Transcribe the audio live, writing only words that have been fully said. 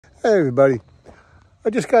Hey everybody,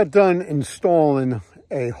 I just got done installing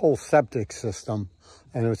a whole septic system,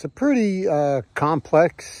 and it's a pretty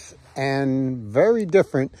complex and very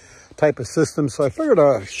different type of system, so I figured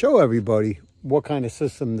I'd show everybody what kind of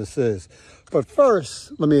system this is. But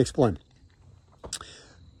first, let me explain.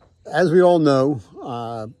 As we all know,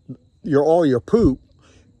 all your poop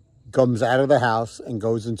comes out of the house and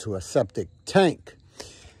goes into a septic tank.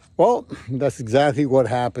 Well, that's exactly what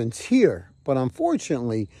happens here. But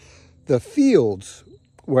unfortunately, the fields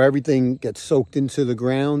where everything gets soaked into the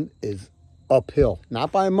ground is uphill.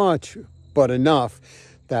 Not by much, but enough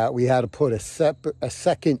that we had to put a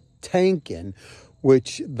second tank in,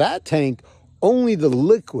 which that tank, only the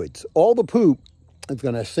liquids, all the poop is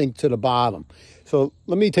going to sink to the bottom. So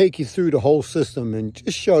let me take you through the whole system and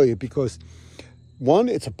just show you, because one,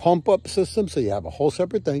 it's a pump up system, so you have a whole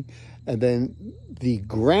separate thing. And then the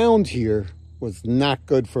ground here was not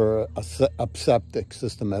good for a septic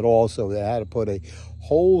system at all, so they had to put a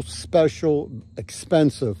whole special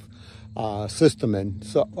expensive system in.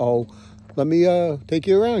 So let me take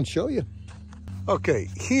you around and show you. Okay,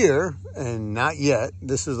 here, and not yet,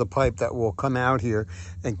 this is a pipe that will come out here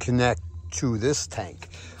and connect to this tank.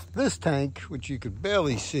 This tank, which you could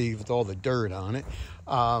barely see with all the dirt on it,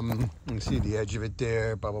 you can see the edge of it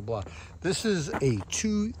there, blah, blah, blah. This is a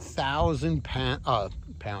 2,000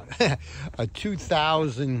 a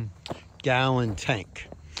 2,000 gallon tank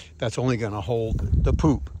that's only going to hold the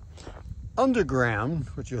poop. Underground,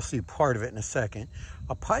 which you'll see part of it in a second,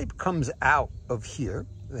 a pipe comes out of here,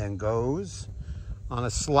 then goes on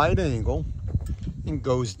a slight angle and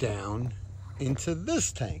goes down into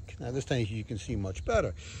this tank. Now this tank you can see much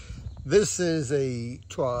better. This is a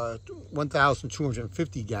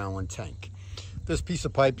 1,250 gallon tank. This piece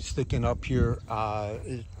of pipe sticking up here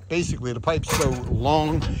is basically, the pipe's so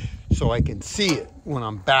long so I can see it when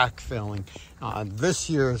I'm backfilling. This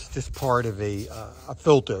here is just part of a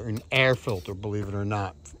filter, an air filter, believe it or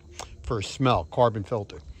not, for smell, carbon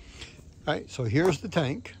filter. All right, so here's the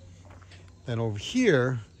tank. Then over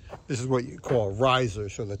here, this is what you call a riser.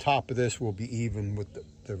 So the top of this will be even with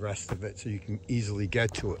the rest of it, so you can easily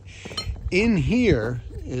get to it. In here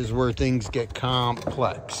is where things get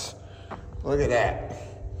complex. Look at that.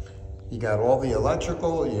 You got all the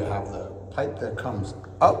electrical, you have the pipe that comes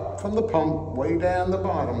up from the pump, way down the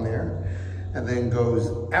bottom there, and then goes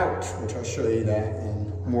out, which I'll show you that,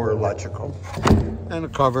 and more electrical. And a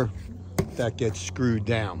cover that gets screwed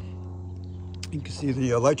down. You can see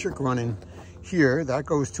the electric running here, that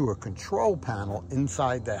goes to a control panel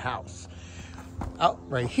inside the house. Out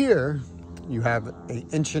right here, you have an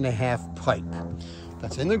 1.5-inch pipe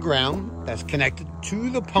that's in the ground, that's connected to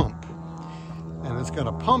the pump, and it's going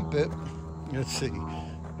to pump it. Let's see,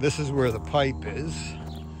 this is where the pipe is.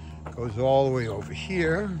 Goes all the way over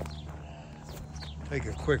here. Take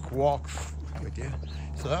a quick walk with you.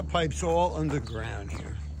 So that pipe's all underground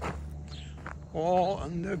here, all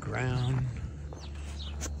underground.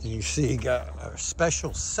 And you see, you got a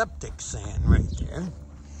special septic sand right there.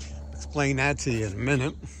 Explain that to you in a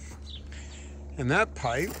minute. And that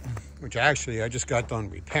pipe, which actually I just got done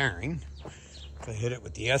repairing, I hit it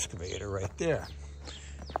with the excavator right there.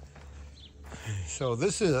 So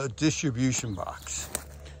this is a distribution box.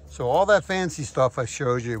 So all that fancy stuff I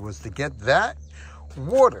showed you was to get that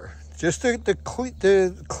water, just the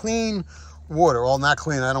clean water. Well, not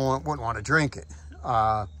clean, wouldn't want to drink it.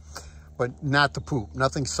 But not the poop,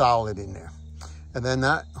 nothing solid in there. And then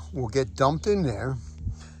that will get dumped in there,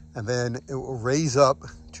 and then it will raise up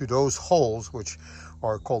to those holes, which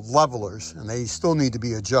are called levelers, and they still need to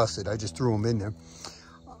be adjusted. I just threw them in there.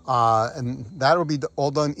 And that'll be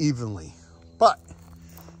all done evenly. But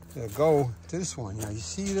to go to this one, you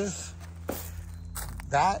see this?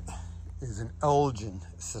 That is an Eljen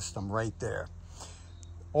system right there.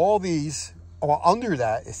 All these, under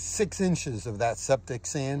that is 6 inches of that septic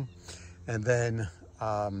sand, and then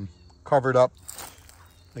covered up.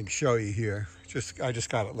 I can show you here. I just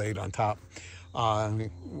got it laid on top,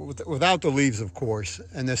 without the leaves, of course.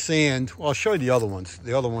 And the sand, well, I'll show you the other ones.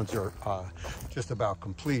 The other ones are just about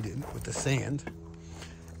completed with the sand.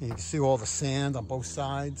 And you can see all the sand on both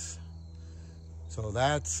sides. So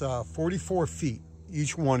that's 44 feet,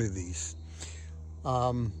 each one of these.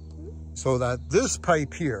 So that this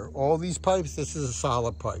pipe here, all these pipes, this is a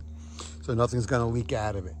solid pipe, so nothing's going to leak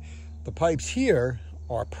out of it. The pipes here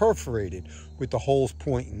are perforated with the holes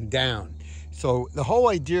pointing down. So the whole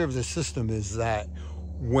idea of the system is that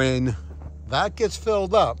when that gets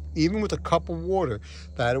filled up, even with a cup of water,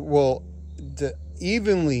 that it will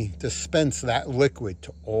evenly dispense that liquid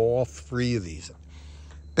to all 3 of these,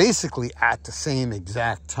 basically at the same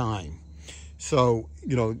exact time. So,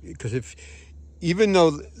 you know, because if even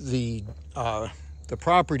though the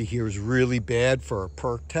property here is really bad for a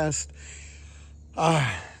perk test,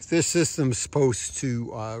 this system is supposed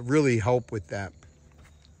to really help with that.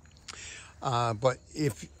 But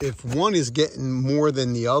if one is getting more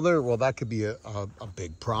than the other, well, that could be a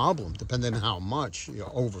big problem, depending on how much. You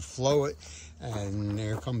overflow it, and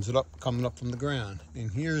there comes it up, coming up from the ground.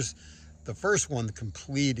 And here's the first one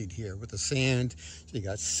completed here with the sand. So you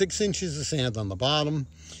got 6 inches of sand on the bottom,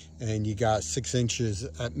 and you got 6 inches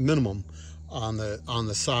at minimum on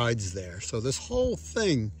the sides there. So this whole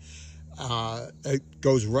thing, it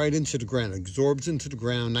goes right into the ground, absorbs into the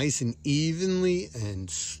ground nice and evenly and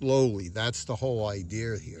slowly. That's the whole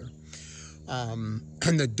idea here.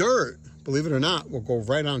 And the dirt, believe it or not, will go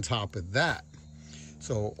right on top of that.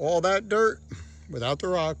 So all that dirt, without the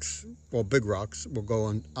rocks, well, big rocks, will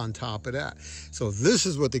go on top of that. So this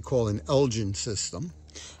is what they call an Eljen system.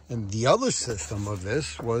 And the other system of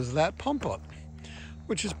this was that pump up,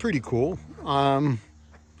 which is pretty cool. I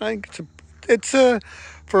think it's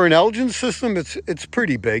for an Eljen system, it's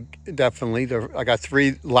pretty big, definitely. I got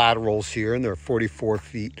 3 laterals here, and they're 44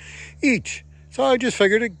 feet each. So I just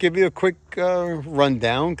figured I'd give you a quick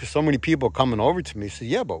rundown, because so many people coming over to me say,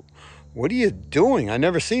 yeah, but what are you doing? I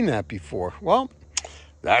never seen that before. Well,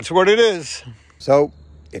 that's what it is. So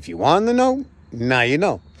if you wanted to know, now you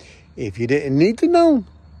know. If you didn't need to know,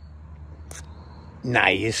 now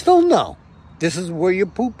you still know. This is where your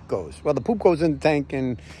poop goes. Well, the poop goes in the tank,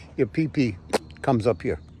 and your pee-pee comes up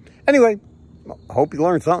here. Anyway, I hope you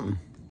learned something.